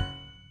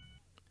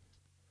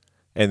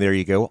 And there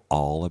you go,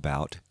 all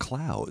about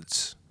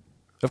clouds.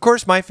 Of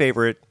course, my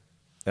favorite,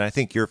 and I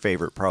think your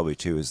favorite probably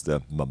too, is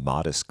the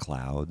mammatus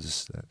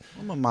clouds.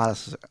 Well,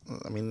 mammatus,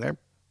 I mean, they're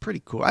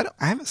pretty cool. I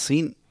haven't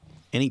seen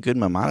any good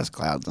mammatus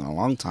clouds in a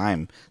long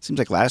time. Seems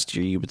like last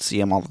year you would see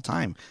them all the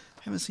time.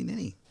 I haven't seen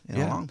any in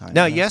a long time.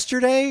 Now,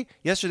 yesterday,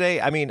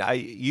 I mean,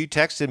 you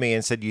texted me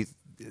and said you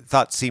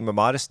thought see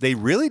mammatus. They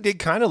really did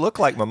kind of look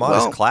like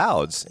mammatus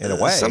clouds in a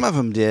way. Some of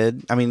them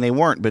did. I mean, they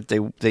weren't, but they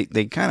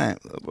kind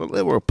of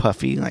they were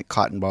puffy like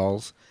cotton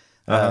balls.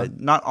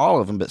 Not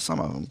all of them, but some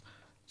of them.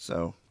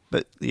 So,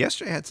 but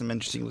yesterday had some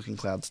interesting looking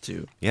clouds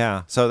too.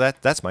 Yeah. So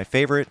that's my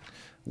favorite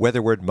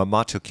weather word,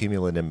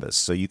 mammatocumulonimbus.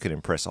 So you can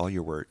impress all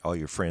your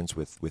friends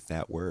with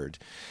that word.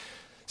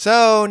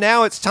 So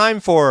now it's time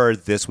for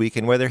This Week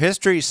in Weather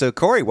History. So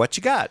Corey, what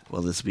you got?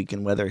 Well, This Week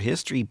in Weather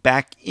History,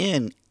 back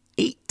in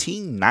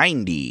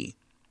 1890.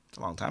 It's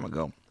a long time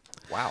ago.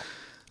 Wow.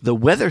 The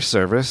Weather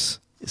Service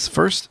is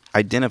first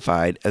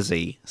identified as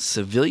a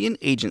civilian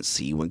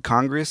agency when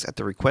Congress, at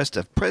the request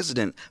of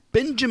President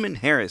Benjamin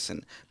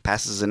Harrison,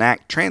 passes an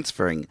act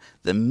transferring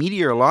the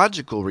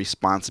meteorological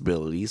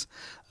responsibilities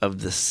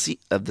of the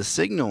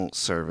Signal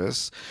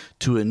Service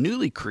to a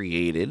newly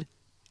created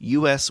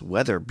U.S.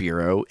 Weather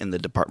Bureau in the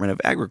Department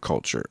of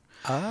Agriculture.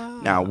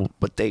 Now,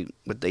 what they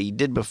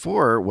did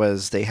before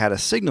was they had a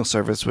signal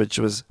service, which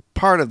was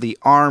part of the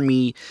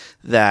Army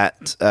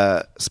that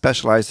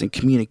specialized in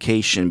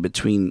communication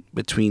between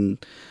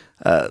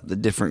the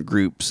different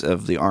groups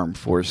of the armed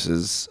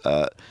forces,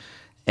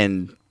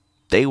 and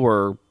they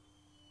were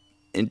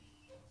in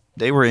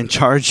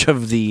charge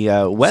of the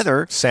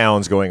weather.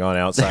 Sounds going on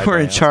outside. They were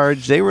in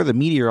charge. They were the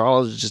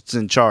meteorologists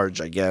in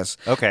charge, I guess.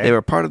 Okay. They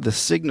were part of the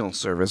Signal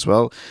Service.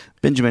 Well,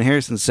 Benjamin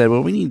Harrison said,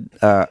 well, we need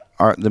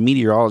the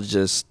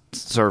meteorologist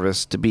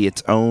service to be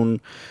its own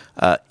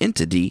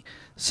entity.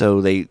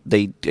 So they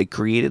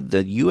created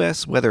the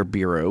U.S. Weather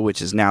Bureau,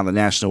 which is now the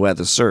National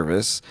Weather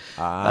Service,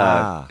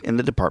 in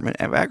the Department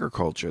of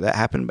Agriculture. That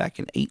happened back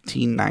in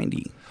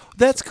 1890.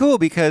 That's cool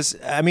because,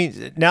 I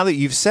mean, now that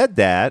you've said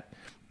that,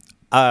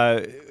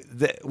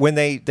 when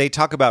they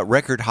talk about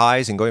record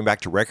highs and going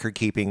back to record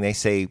keeping, they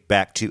say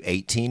back to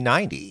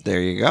 1890.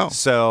 There you go.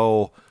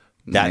 So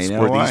that's They know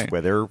where why. these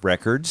weather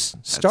records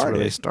That's started.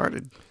 where they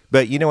started.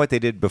 But you know what they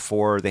did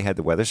before they had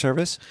the Weather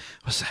Service?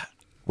 What's that?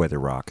 Weather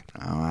Rock.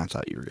 Oh, I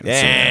thought you were going to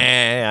say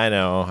that. Yeah, I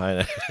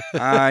know.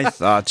 I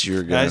thought you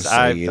were going to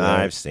say that.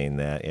 I've seen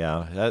that.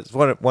 Yeah, that's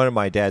one of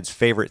my dad's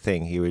favorite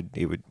thing. He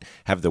would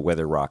have the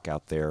Weather Rock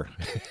out there.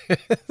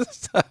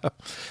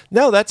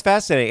 No, that's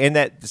fascinating.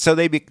 And so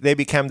they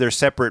become their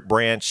separate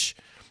branch.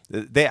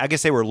 I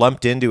guess they were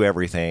lumped into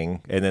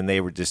everything, and then they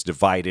were just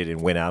divided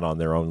and went out on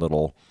their own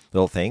little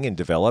thing and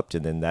developed.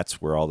 And then that's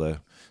where all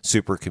the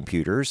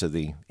supercomputers of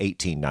the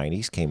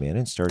 1890s came in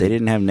and started. They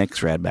didn't have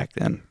NextRad back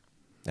then.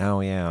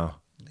 Oh yeah.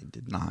 They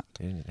did not.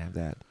 They didn't have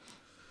that.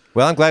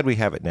 Well, I'm glad we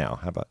have it now.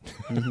 How about?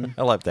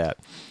 I love that.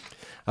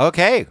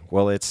 Okay,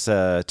 well, it's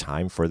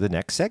time for the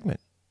next segment.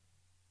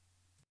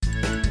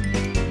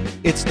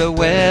 It's the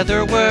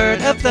weather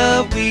word of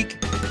the week.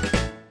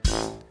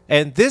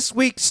 And this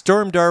week's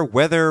Stormdar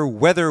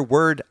weather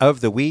word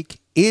of the week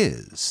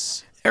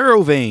is...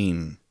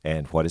 Aerovane.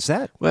 And what is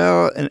that?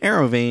 Well, an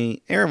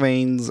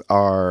aerovanes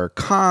are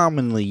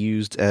commonly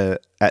used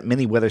at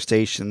many weather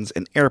stations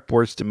and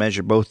airports to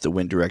measure both the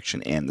wind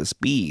direction and the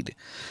speed.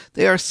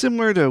 They are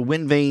similar to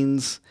wind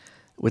vanes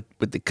with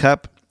the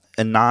cup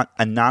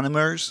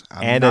anemometers.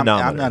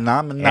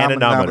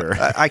 Anemometer.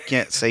 I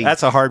can't say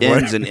That's a hard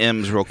word. N's and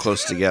M's real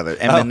close together.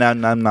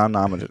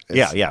 Anemometer.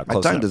 Yeah, My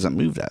close tongue enough. doesn't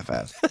move that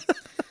fast.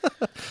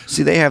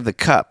 See, they have the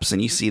cups,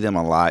 and you see them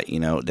a lot,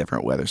 at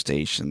different weather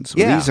stations.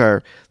 Well, Yeah. These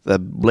are the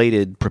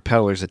bladed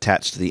propellers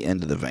attached to the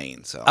end of the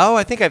vane. So, Oh,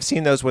 I think I've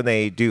seen those when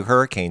they do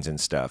hurricanes and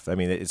stuff. I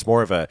mean, it's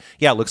more of it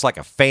looks like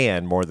a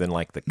fan more than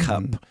like the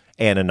cup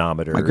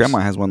anemometers. my grandma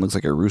has one that looks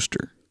like a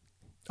rooster.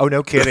 Oh,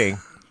 no kidding.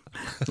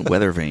 The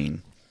weather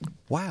vane,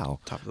 Wow.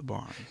 top of the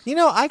barn.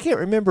 I can't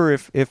remember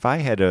if I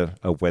had a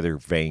weather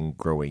vane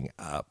growing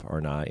up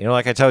or not.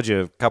 Like I told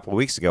you a couple of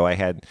weeks ago, I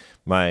had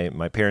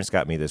my parents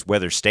got me this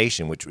weather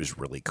station, which was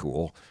really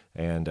cool.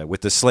 And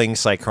with the sling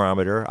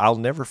psychrometer, I'll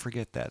never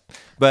forget that.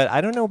 But I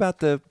don't know about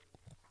the,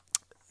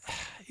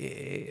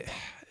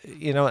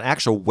 an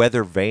actual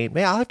weather vane.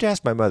 Man, I'll have to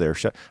ask my mother.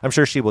 I'm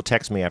sure she will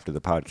text me after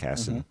the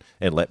podcast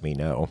and let me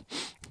know.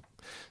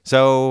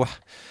 So,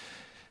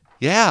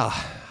 yeah,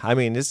 I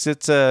mean,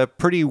 it's a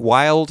pretty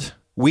wild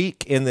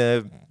week in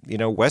the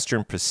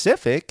Western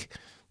Pacific,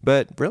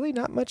 but really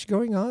not much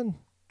going on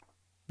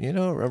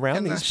around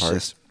And these that's parts.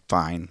 just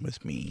fine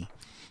with me.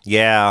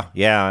 Yeah,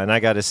 and I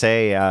got to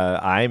say,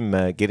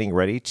 I'm getting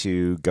ready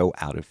to go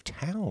out of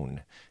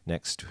town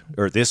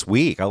this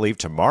week. I'll leave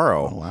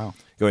tomorrow. Oh, wow.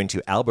 Going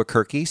to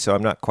Albuquerque, so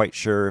I'm not quite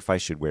sure if I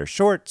should wear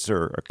shorts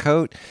or a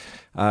coat.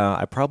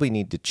 I probably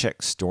need to check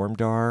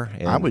Stormdar.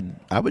 And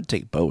I would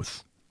take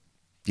both.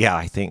 Yeah,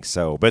 I think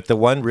so. But the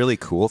one really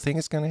cool thing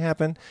that's going to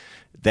happen,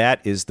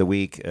 that is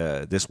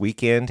this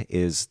weekend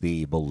is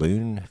the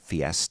Balloon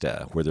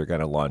Fiesta, where they're going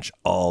to launch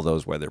all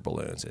those weather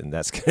balloons, and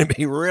that's going to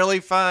be really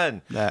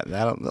fun.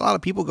 A lot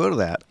of people go to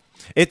that.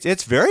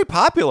 It's very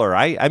popular.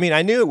 I mean,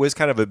 I knew it was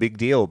kind of a big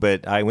deal,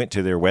 but I went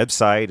to their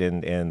website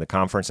and the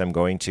conference I'm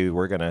going to,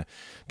 we're going to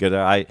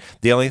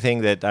the only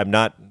thing that I'm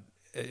not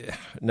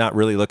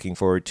really looking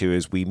forward to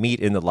is we meet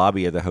in the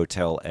lobby of the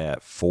hotel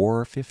at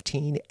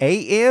 4:15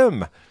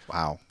 a.m.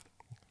 Wow.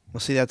 Well,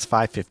 see, that's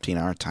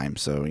 5:15 our time,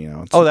 so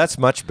It's, Oh, that's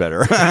much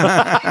better.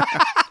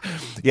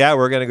 Yeah,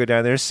 we're going to go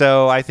down there.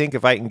 So I think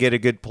if I can get a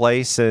good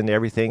place and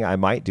everything, I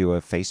might do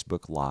a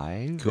Facebook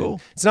Live. Cool.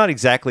 It's not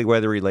exactly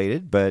weather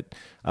related, but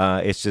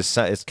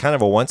it's kind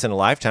of a once in a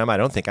lifetime. I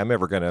don't think I'm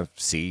ever going to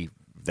see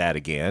that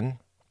again.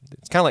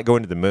 It's kind of like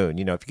going to the moon.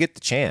 If you get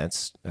the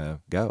chance,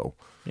 go.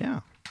 yeah,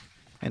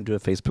 and do a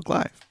Facebook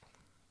Live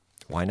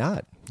Why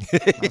not?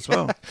 as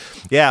well.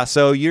 Yeah,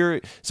 so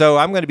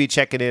I'm going to be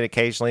checking in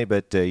occasionally,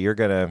 but you're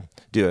going to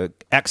do an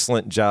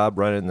excellent job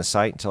running the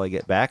site until I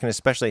get back, and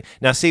especially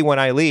now. See, when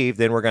I leave,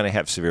 then we're going to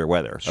have severe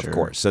weather, of Sure.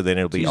 course. So then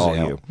it'll be all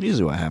you.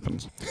 Usually what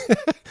happens.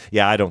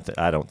 Yeah, I don't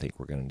think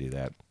we're going to do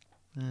that.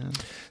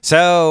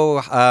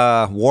 So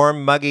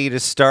warm, muggy to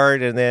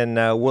start, and then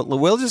we're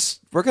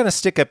going to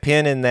stick a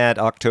pin in that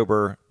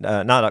October,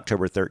 not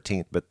October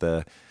 13th, but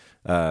the.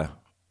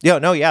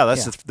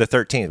 That's the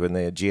 13th when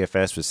the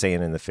GFS was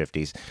saying in the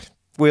 50s.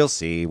 We'll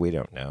see. We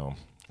don't know.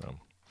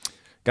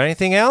 Got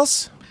anything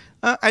else?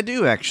 I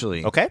do,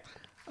 actually. Okay.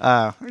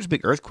 There's a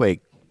big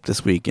earthquake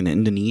this week in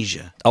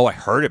Indonesia. Oh, I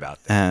heard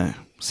about that.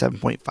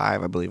 7.5,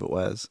 I believe it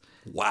was.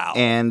 Wow.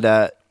 And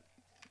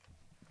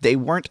they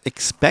weren't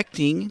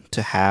expecting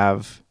to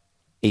have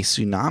a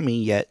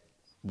tsunami, yet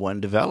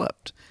one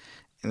developed.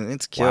 And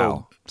it's killed.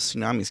 Wow.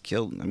 Tsunami's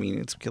killed. I mean,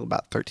 it's killed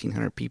about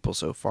 1,300 people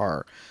so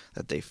far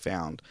that they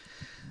found.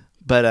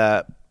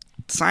 But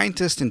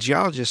scientists and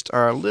geologists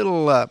are a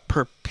little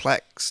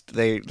perplexed.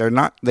 They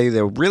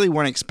really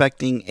weren't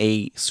expecting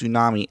a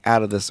tsunami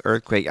out of this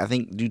earthquake. I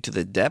think due to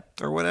the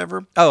depth or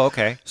whatever. Oh,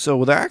 okay.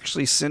 So they're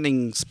actually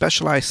sending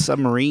specialized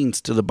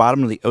submarines to the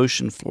bottom of the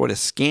ocean floor to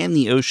scan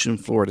the ocean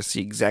floor to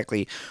see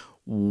exactly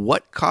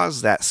what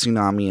caused that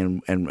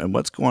tsunami and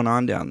what's going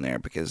on down there,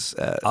 because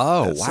that's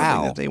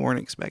something that they weren't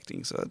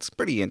expecting. So it's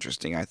pretty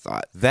interesting, I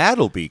thought.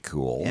 That'll be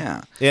cool.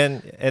 Yeah.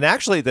 And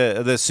actually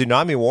the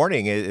tsunami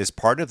warning is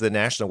part of the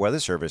National Weather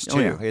Service too.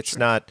 Oh, yeah, it's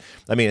not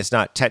it's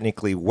not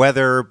technically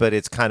weather, but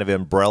it's kind of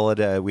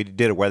umbrella. We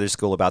did a weather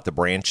school about the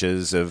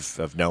branches of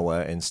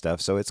NOAA and stuff,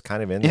 so it's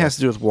kind of in It there. has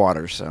to do with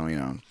water, so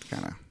kind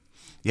of.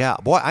 Yeah,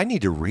 boy, I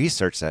need to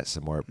research that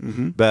some more.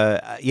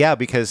 But yeah,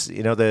 because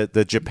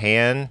the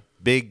Japan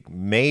big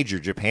major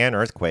Japan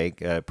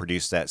earthquake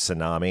produced that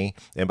tsunami,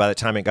 and by the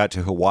time it got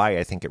to Hawaii,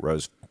 I think it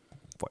rose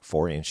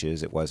 4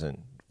 inches. It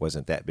wasn't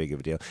that big of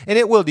a deal, and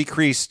it will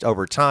decrease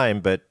over time.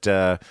 But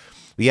yeah,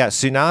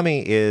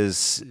 tsunami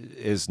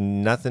is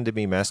nothing to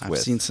be messed with.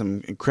 I've seen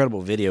some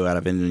incredible video out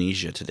of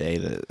Indonesia today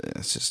that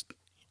it's just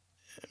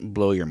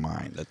blow your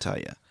mind. I tell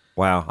you.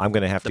 Wow, I'm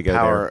going to have to go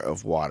there. The power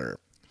of water.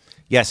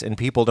 Yes, and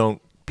people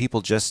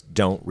just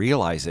don't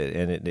realize it,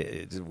 and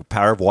it's the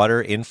power of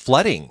water in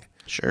flooding.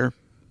 Sure.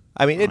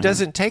 I mean, it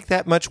doesn't take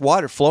that much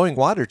flowing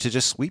water to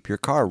just sweep your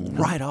car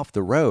right off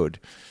the road.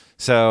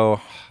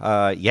 So,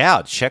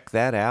 yeah, check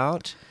that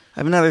out. I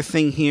have another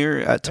thing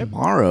here.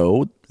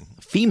 Tomorrow,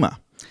 FEMA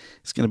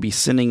is going to be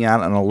sending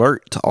out an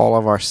alert to all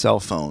of our cell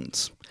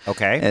phones.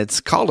 Okay.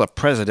 It's called a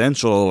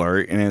presidential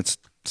alert, and it's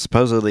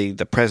supposedly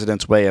the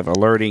president's way of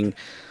alerting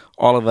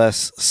all of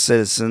us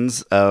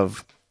citizens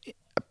of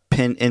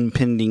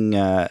impending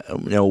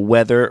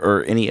weather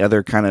or any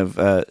other kind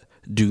of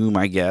doom,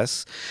 I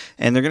guess.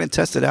 And they're going to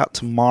test it out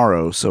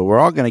tomorrow. So we're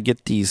all going to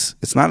get these.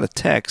 It's not a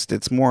text.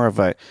 It's more of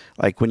a,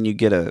 like when you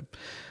get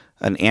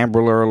an Amber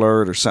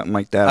Alert or something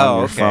like that on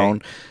your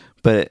phone.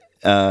 But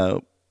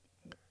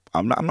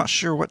I'm not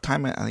sure what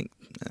time. I think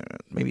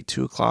maybe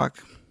 2:00.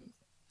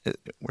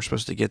 We're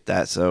supposed to get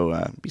that.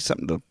 So be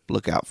something to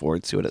look out for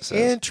and see what it says.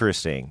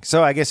 Interesting.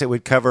 So I guess it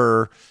would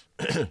cover.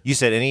 You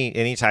said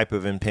any type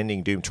of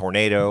impending doom,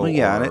 tornado. Well,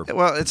 yeah.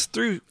 It's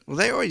through. Well,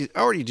 they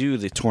already do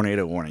the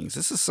tornado warnings.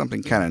 This is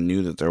something kind of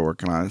new that they're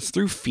working on. It's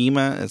through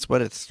FEMA. It's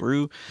what it's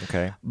through.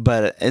 Okay.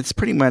 But it's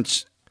pretty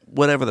much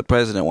whatever the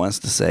president wants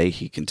to say,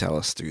 he can tell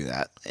us through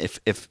that,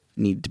 if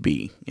need to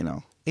be.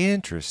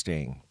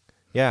 Interesting.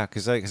 Yeah,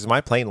 because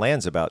my plane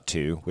lands about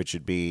 2, which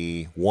would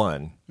be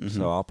 1. Mm-hmm.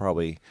 So I'll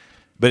probably.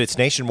 But it's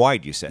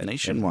nationwide. You said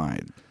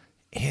nationwide.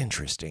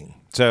 Interesting.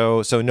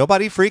 So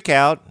nobody freak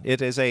out.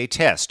 It is a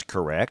test,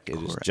 correct?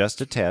 It is just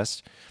a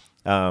test.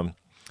 I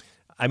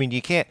mean,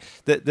 you can't.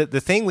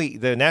 The thing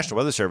the National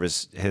Weather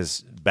Service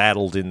has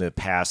battled in the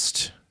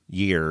past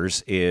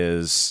years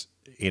is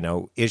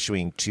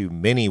issuing too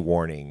many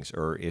warnings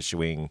or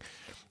issuing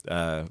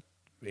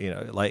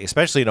like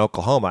especially in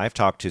Oklahoma. I've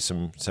talked to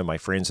some of my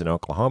friends in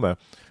Oklahoma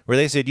where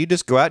they said, you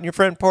just go out in your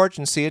front porch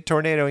and see a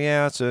tornado.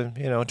 Yeah, it's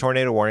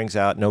tornado warning's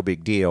out, no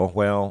big deal.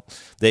 Well,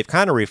 they've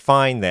kind of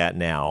refined that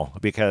now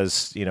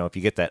because, if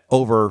you get that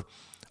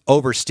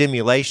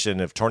overstimulation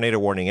of tornado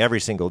warning every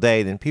single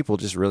day, then people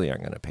just really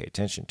aren't going to pay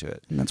attention to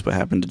it. And that's what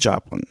happened to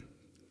Joplin.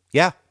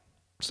 Yeah.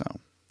 So.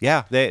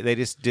 Yeah, they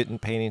just didn't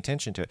pay any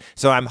attention to it.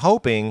 So I'm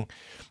hoping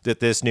that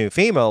this new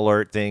FEMA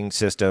alert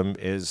system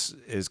is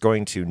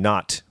going to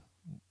not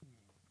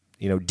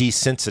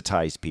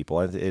desensitize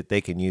people.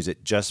 They can use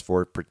it just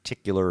for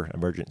particular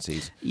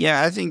emergencies.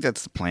 Yeah, I think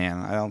that's the plan.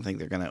 I don't think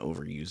they're going to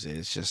overuse it.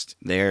 It's just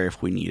there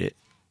if we need it.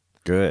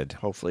 Good.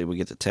 Hopefully we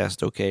get the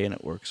test okay and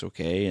it works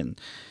okay, and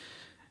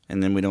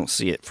then we don't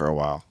see it for a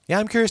while. Yeah,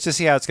 I'm curious to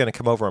see how it's going to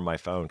come over on my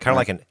phone. Kind of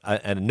like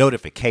a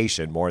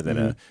notification more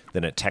than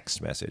a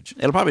text message.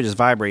 It'll probably just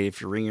vibrate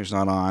if your ringer's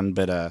not on,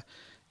 but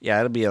yeah,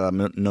 it'll be a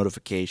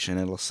notification.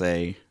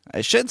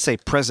 It should say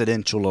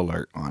presidential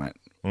alert on it.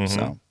 Mm-hmm.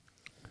 So.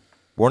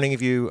 Warning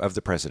of you of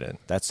the president.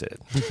 That's it.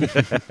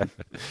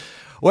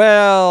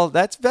 Well,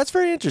 that's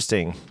very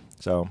interesting.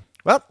 So,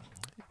 well,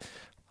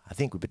 I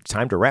think it's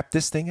time to wrap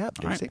this thing up,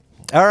 Dixie.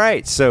 All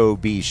right. So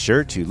be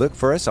sure to look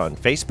for us on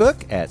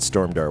Facebook at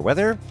Stormdar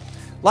Weather.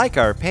 Like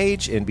our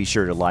page and be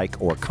sure to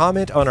like or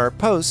comment on our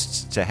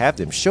posts to have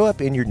them show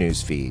up in your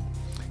news feed.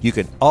 You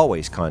can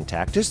always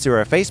contact us through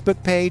our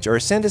Facebook page or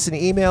send us an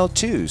email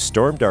to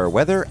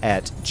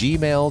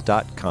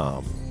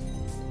stormdarweather@gmail.com.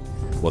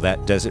 Well,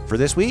 that does it for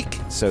this week.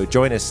 So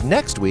join us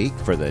next week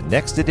for the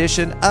next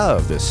edition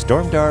of the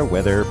Stormdar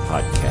Weather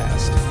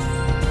Podcast.